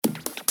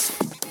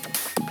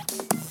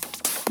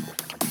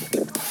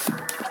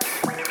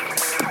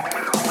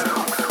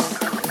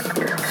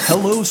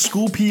Hello,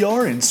 school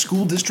PR and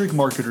school district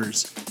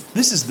marketers.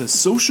 This is the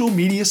Social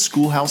Media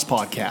Schoolhouse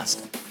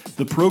Podcast,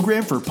 the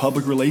program for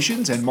public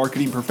relations and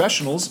marketing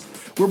professionals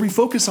where we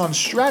focus on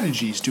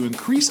strategies to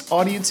increase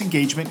audience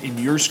engagement in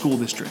your school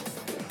district.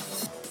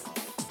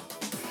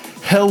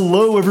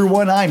 Hello,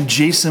 everyone. I'm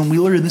Jason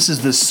Wheeler, and this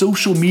is the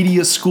Social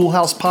Media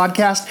Schoolhouse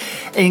Podcast.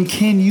 And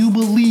can you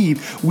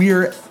believe we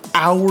are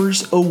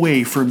hours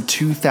away from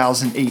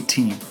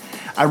 2018?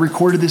 I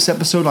recorded this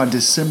episode on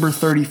December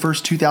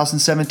 31st,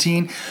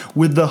 2017,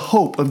 with the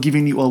hope of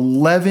giving you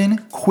 11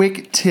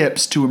 quick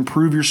tips to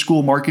improve your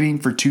school marketing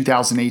for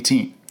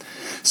 2018.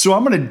 So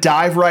I'm going to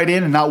dive right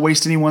in and not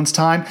waste anyone's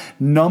time.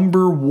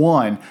 Number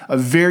one, a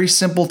very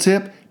simple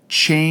tip: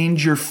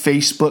 change your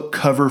Facebook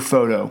cover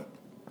photo.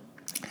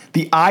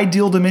 The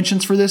ideal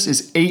dimensions for this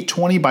is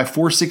 820 by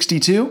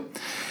 462.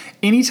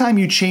 Anytime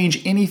you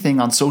change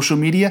anything on social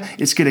media,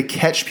 it's going to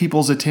catch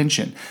people's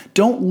attention.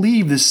 Don't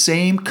leave the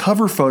same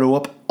cover photo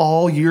up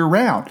all year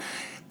round.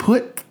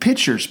 Put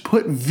pictures,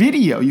 put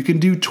video. You can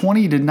do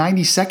 20 to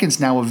 90 seconds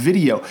now of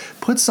video.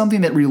 Put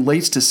something that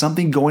relates to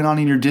something going on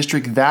in your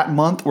district that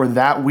month or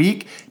that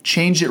week.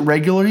 Change it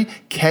regularly.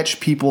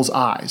 Catch people's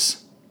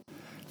eyes.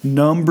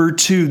 Number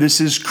two,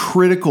 this is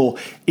critical.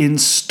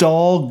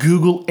 Install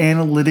Google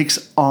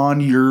Analytics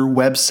on your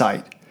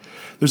website.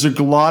 There's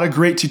a lot of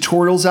great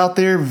tutorials out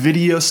there,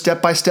 video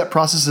step-by-step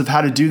process of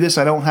how to do this.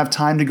 I don't have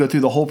time to go through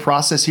the whole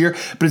process here,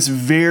 but it's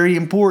very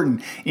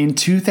important. In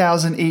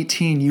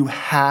 2018, you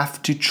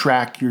have to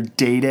track your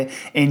data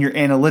and your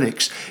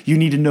analytics. You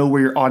need to know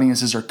where your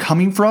audiences are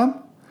coming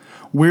from,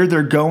 where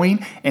they're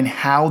going, and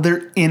how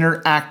they're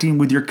interacting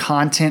with your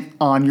content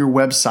on your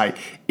website.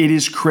 It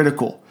is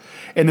critical.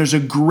 And there's a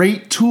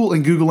great tool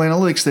in Google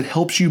Analytics that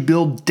helps you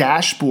build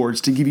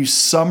dashboards to give you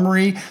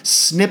summary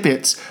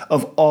snippets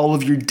of all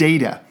of your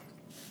data.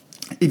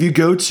 If you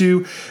go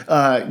to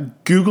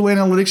Google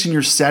Analytics in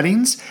your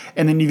settings,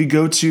 and then if you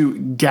go to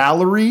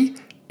Gallery,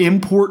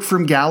 import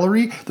from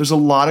Gallery, there's a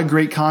lot of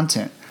great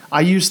content.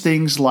 I use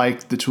things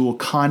like the tool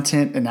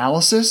Content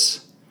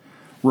Analysis,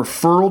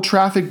 Referral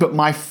Traffic, but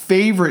my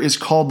favorite is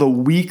called the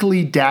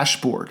Weekly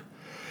Dashboard.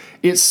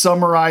 It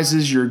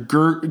summarizes your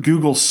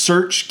Google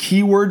search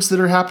keywords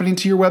that are happening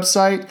to your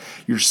website,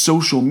 your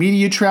social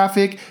media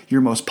traffic,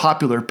 your most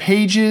popular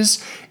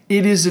pages.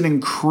 It is an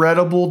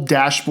incredible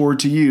dashboard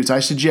to use.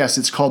 I suggest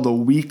it's called the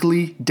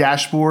Weekly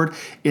Dashboard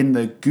in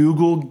the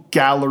Google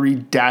Gallery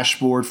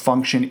Dashboard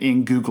function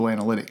in Google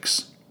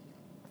Analytics.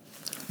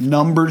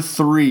 Number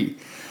three,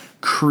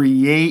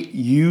 create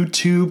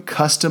YouTube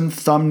custom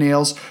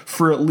thumbnails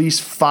for at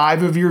least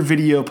 5 of your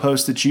video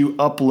posts that you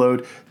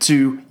upload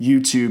to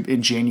YouTube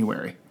in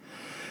January.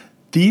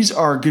 These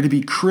are going to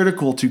be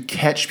critical to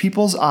catch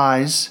people's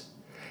eyes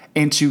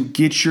and to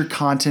get your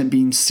content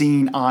being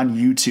seen on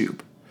YouTube.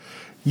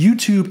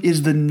 YouTube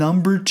is the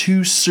number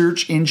 2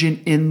 search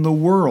engine in the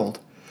world.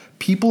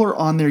 People are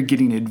on there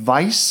getting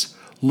advice,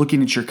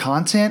 looking at your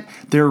content.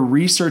 They're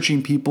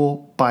researching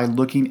people by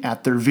looking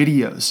at their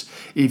videos.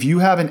 If you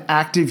have an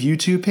active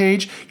YouTube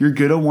page, you're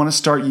going to want to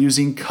start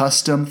using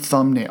custom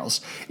thumbnails.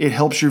 It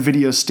helps your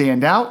videos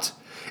stand out.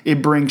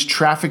 It brings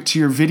traffic to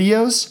your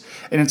videos,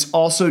 and it's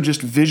also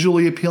just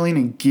visually appealing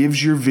and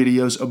gives your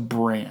videos a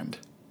brand.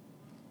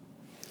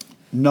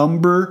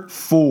 Number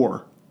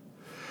 4,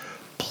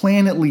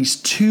 plan at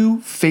least 2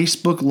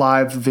 Facebook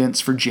Live events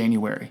for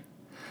January.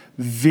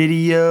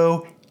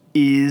 Video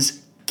is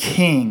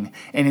king.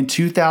 And in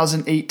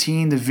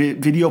 2018, the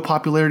video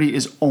popularity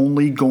is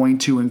only going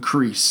to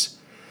increase.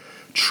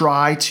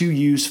 Try to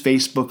use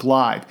Facebook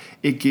Live.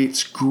 It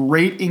gets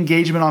great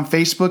engagement on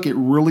Facebook. It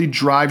really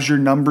drives your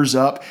numbers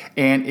up,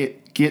 and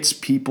it gets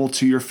people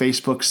to your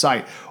Facebook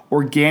site.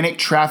 Organic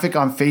traffic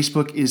on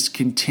Facebook is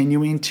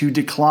continuing to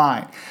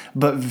decline,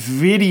 but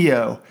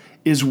video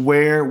is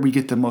where we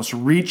get the most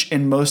reach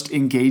and most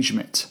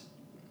engagement.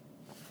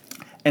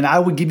 And I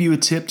would give you a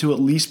tip to at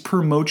least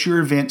promote your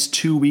events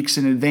 2 weeks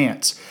in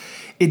advance.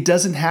 It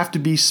doesn't have to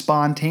be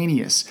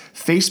spontaneous.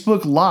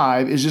 Facebook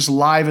Live is just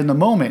live in the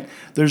moment.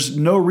 There's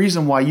no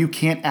reason why you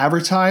can't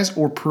advertise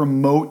or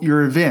promote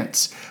your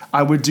events.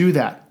 I would do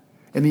that.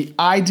 And the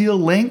ideal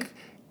length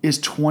is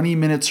 20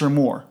 minutes or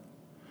more.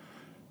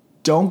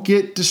 Don't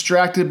get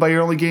distracted by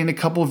you're only getting a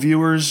couple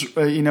viewers,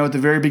 at the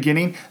very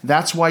beginning.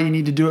 That's why you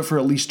need to do it for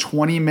at least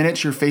 20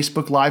 minutes, your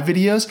Facebook Live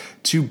videos,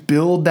 to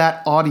build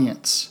that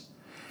audience.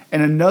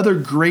 And another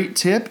great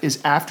tip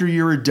is after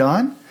you're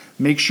done,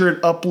 make sure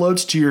it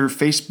uploads to your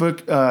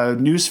Facebook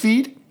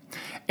newsfeed,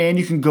 and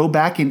you can go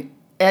back and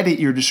edit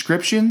your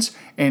descriptions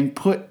and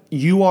put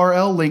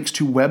URL links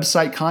to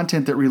website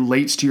content that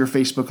relates to your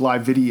Facebook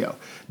Live video.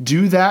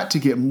 Do that to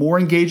get more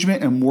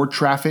engagement and more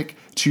traffic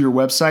to your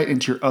website and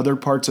to your other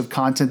parts of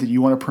content that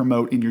you want to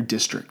promote in your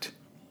district.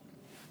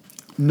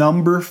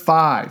 Number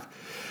 5,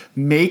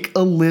 make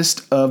a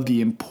list of the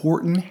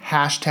important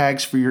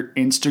hashtags for your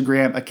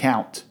Instagram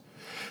account.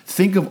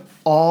 Think of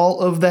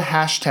all of the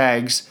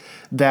hashtags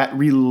that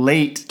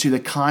relate to the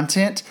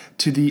content,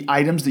 to the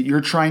items that you're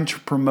trying to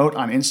promote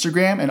on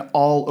Instagram and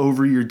all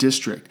over your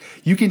district.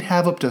 You can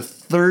have up to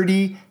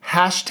 30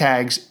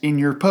 hashtags in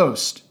your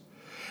post.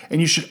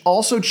 And you should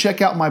also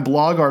check out my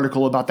blog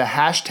article about the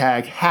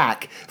hashtag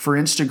hack for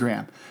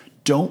Instagram.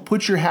 Don't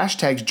put your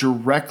hashtags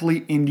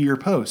directly into your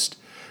post.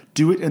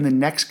 Do it in the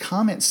next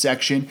comment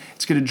section.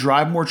 It's going to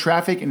drive more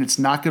traffic and it's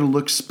not going to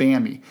look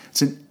spammy.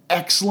 It's an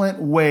excellent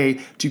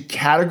way to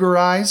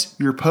categorize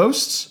your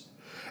posts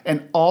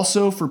and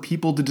also for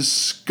people to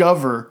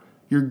discover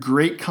your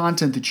great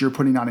content that you're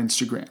putting on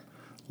Instagram.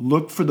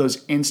 Look for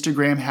those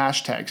Instagram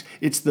hashtags.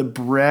 It's the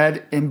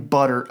bread and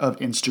butter of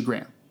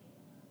Instagram.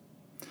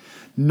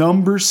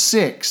 Number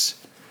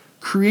 6,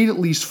 create at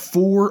least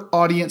 4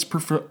 audience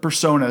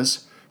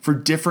personas for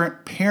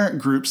different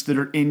parent groups that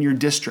are in your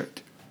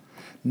district.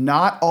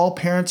 Not all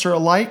parents are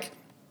alike,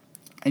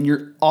 and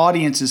your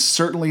audience is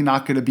certainly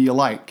not going to be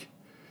alike.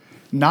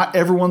 Not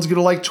everyone's going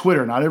to like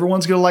Twitter. Not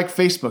everyone's going to like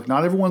Facebook.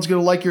 Not everyone's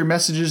going to like your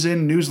messages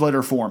in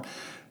newsletter form.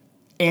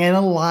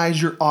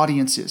 Analyze your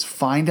audiences.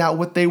 Find out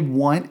what they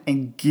want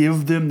and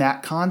give them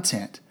that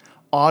content.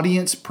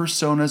 Audience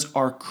personas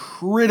are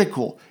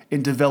critical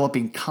in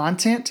developing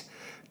content,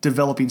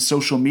 developing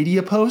social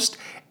media posts,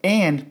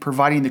 and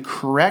providing the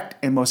correct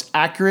and most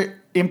accurate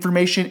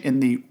information in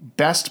the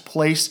best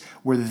place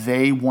where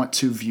they want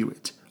to view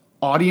it.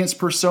 Audience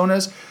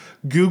personas.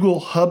 Google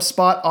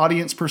HubSpot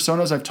audience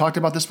personas. I've talked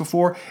about this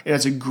before. It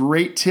has a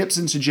great tips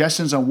and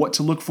suggestions on what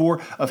to look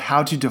for of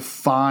how to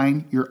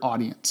define your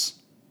audience.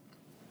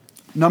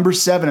 Number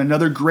 7,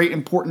 another great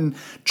important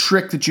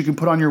trick that you can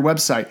put on your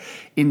website.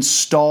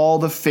 Install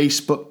the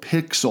Facebook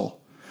Pixel.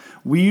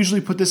 We usually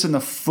put this in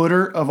the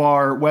footer of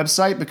our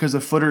website because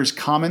the footer is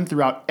common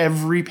throughout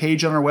every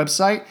page on our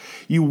website.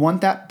 You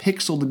want that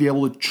pixel to be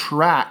able to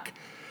track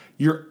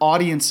your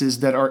audiences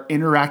that are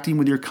interacting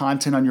with your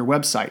content on your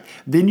website.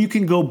 Then you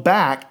can go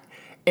back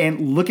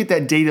and look at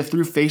that data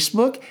through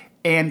Facebook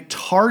and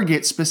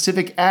target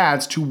specific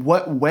ads to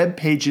what web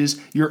pages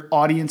your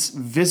audience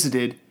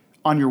visited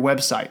on your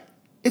website.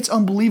 It's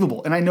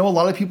unbelievable. And I know a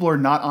lot of people are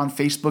not on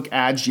Facebook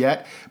ads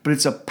yet, but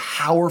it's a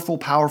powerful,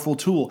 powerful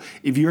tool.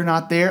 If you're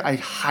not there, I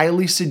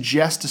highly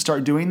suggest to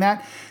start doing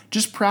that.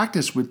 Just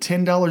practice with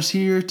 $10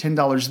 here,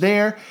 $10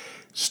 there.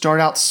 Start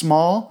out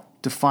small,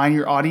 define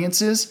your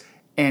audiences,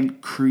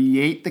 and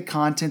create the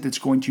content that's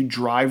going to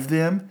drive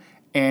them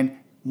and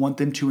want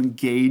them to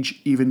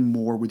engage even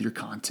more with your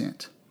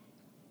content.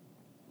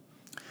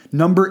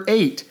 Number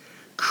 8,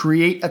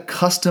 create a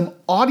custom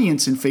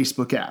audience in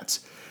Facebook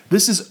ads.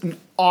 This is an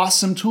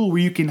awesome tool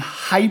where you can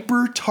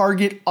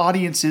hyper-target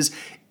audiences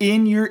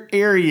in your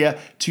area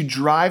to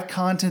drive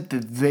content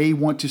that they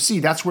want to see.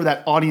 That's where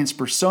that audience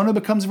persona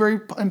becomes very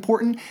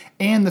important,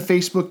 and the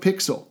Facebook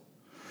Pixel.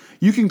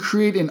 You can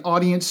create an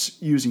audience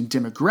using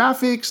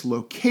demographics,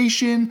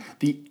 location,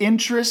 the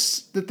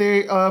interests that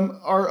they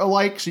are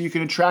alike, so you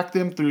can attract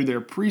them through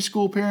their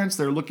preschool parents.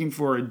 They're looking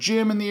for a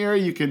gym in the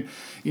area. You can,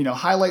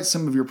 highlight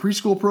some of your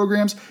preschool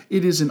programs.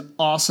 It is an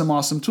awesome,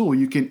 awesome tool.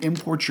 You can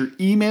import your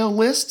email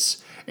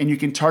lists, and you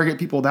can target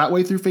people that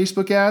way through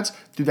Facebook ads,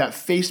 through that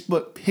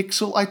Facebook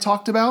Pixel I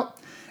talked about.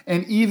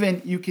 And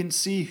even you can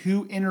see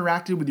who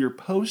interacted with your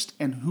post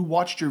and who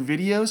watched your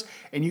videos,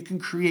 and you can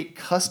create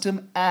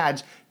custom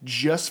ads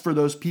just for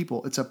those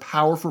people. It's a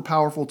powerful,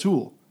 powerful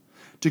tool.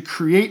 To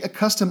create a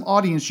custom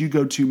audience, you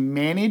go to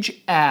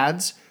Manage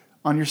Ads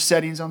on your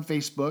settings on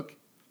Facebook,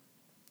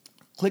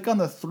 click on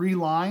the 3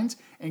 lines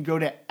and go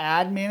to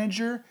Ad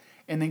Manager,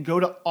 and then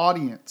go to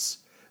Audience.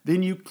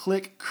 Then you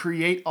click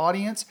Create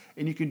Audience,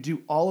 and you can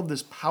do all of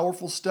this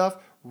powerful stuff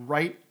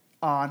right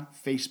on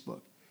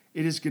Facebook.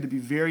 It is going to be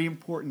very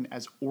important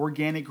as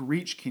organic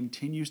reach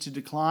continues to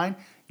decline.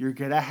 You're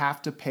going to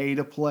have to pay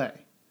to play.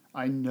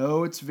 I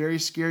know it's very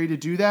scary to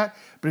do that,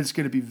 but it's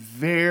going to be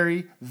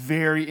very,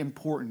 very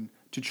important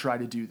to try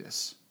to do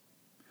this.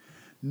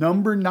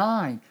 Number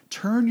 9,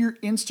 turn your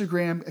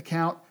Instagram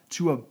account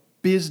to a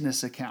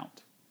business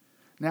account.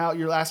 Now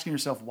you're asking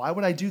yourself, why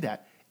would I do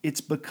that?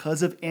 It's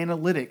because of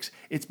analytics.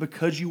 It's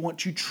because you want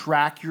to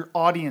track your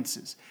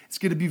audiences. It's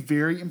going to be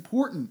very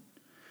important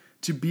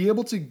to be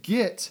able to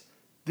get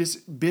this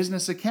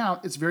business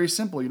account. It's very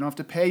simple. You don't have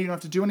to pay. You don't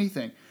have to do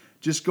anything.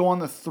 Just go on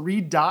the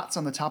 3 dots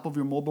on the top of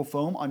your mobile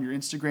phone on your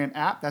Instagram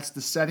app. That's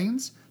the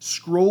settings.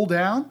 Scroll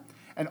down,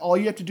 and all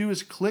you have to do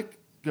is click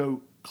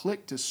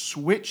to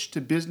switch to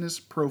business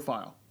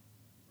profile.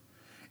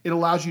 It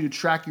allows you to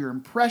track your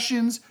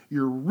impressions,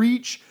 your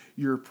reach,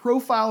 your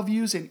profile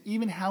views, and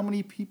even how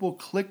many people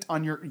clicked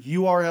on your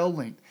URL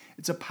link.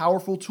 It's a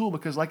powerful tool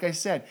because, like I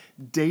said,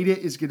 data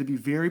is going to be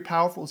very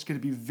powerful. It's going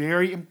to be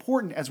very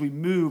important as we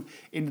move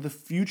into the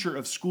future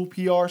of school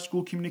PR,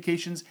 school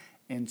communications,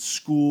 and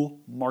school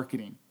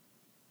marketing.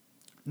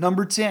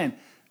 Number 10,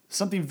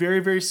 something very,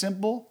 very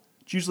simple.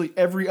 It's usually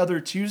every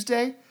other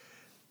Tuesday.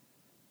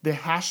 The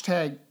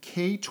hashtag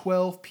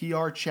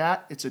K12PR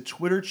chat. It's a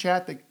Twitter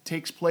chat that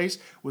takes place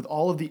with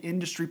all of the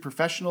industry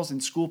professionals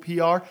in school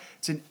PR.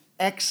 It's an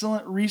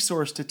excellent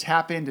resource to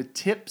tap into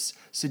tips,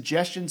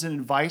 suggestions, and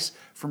advice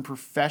from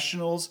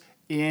professionals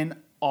in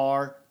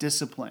our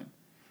discipline.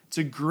 It's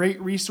a great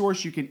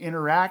resource. You can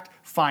interact,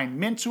 find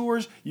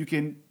mentors. You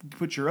can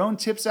put your own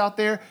tips out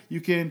there.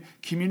 You can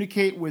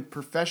communicate with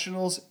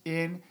professionals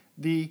in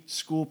the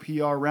school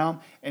PR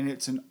realm, and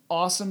it's an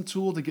awesome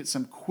tool to get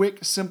some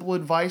quick, simple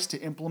advice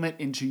to implement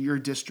into your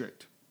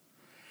district.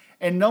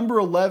 And number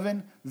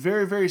 11,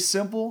 very, very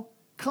simple.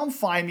 Come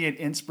find me at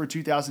NSPRA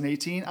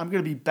 2018. I'm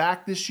going to be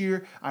back this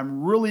year.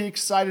 I'm really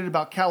excited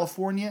about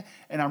California,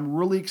 and I'm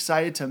really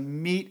excited to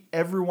meet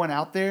everyone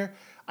out there.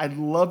 I'd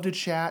love to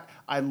chat.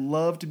 I'd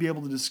love to be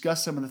able to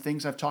discuss some of the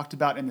things I've talked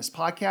about in this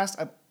podcast.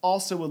 I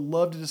also would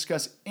love to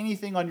discuss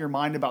anything on your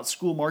mind about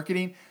school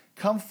marketing.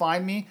 Come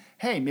find me.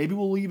 Hey, maybe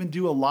we'll even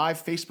do a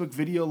live Facebook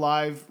video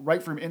live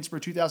right from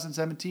NSPRA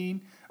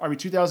 2018,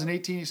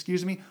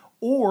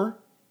 or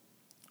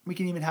we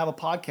can even have a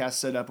podcast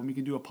set up and we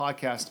can do a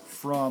podcast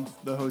from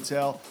the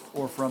hotel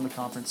or from the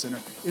conference center.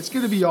 It's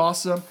going to be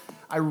awesome.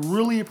 I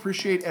really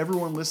appreciate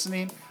everyone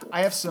listening.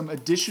 I have some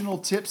additional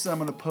tips that I'm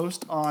going to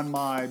post on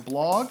my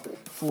blog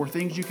for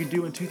things you can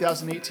do in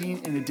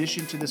 2018 in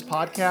addition to this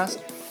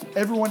podcast.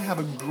 Everyone have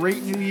a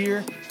great new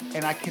year,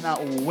 and I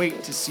cannot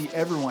wait to see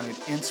everyone at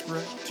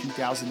NSPRA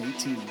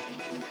 2018.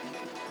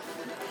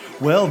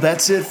 Well,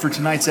 that's it for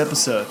tonight's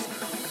episode.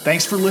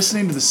 Thanks for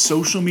listening to the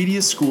Social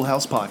Media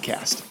Schoolhouse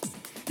Podcast.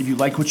 If you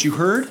like what you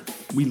heard,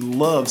 we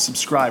love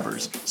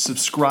subscribers.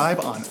 Subscribe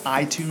on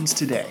iTunes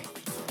today.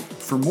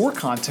 For more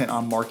content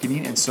on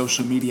marketing and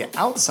social media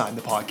outside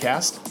the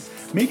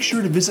podcast, make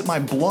sure to visit my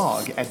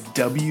blog at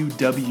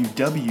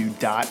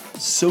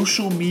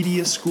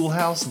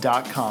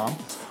www.socialmediaschoolhouse.com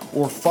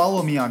or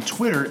follow me on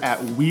Twitter at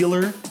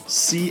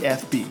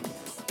WheelerCFB.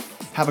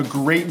 Have a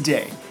great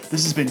day.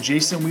 This has been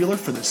Jason Wheeler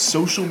for the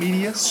Social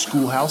Media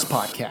Schoolhouse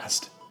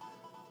Podcast.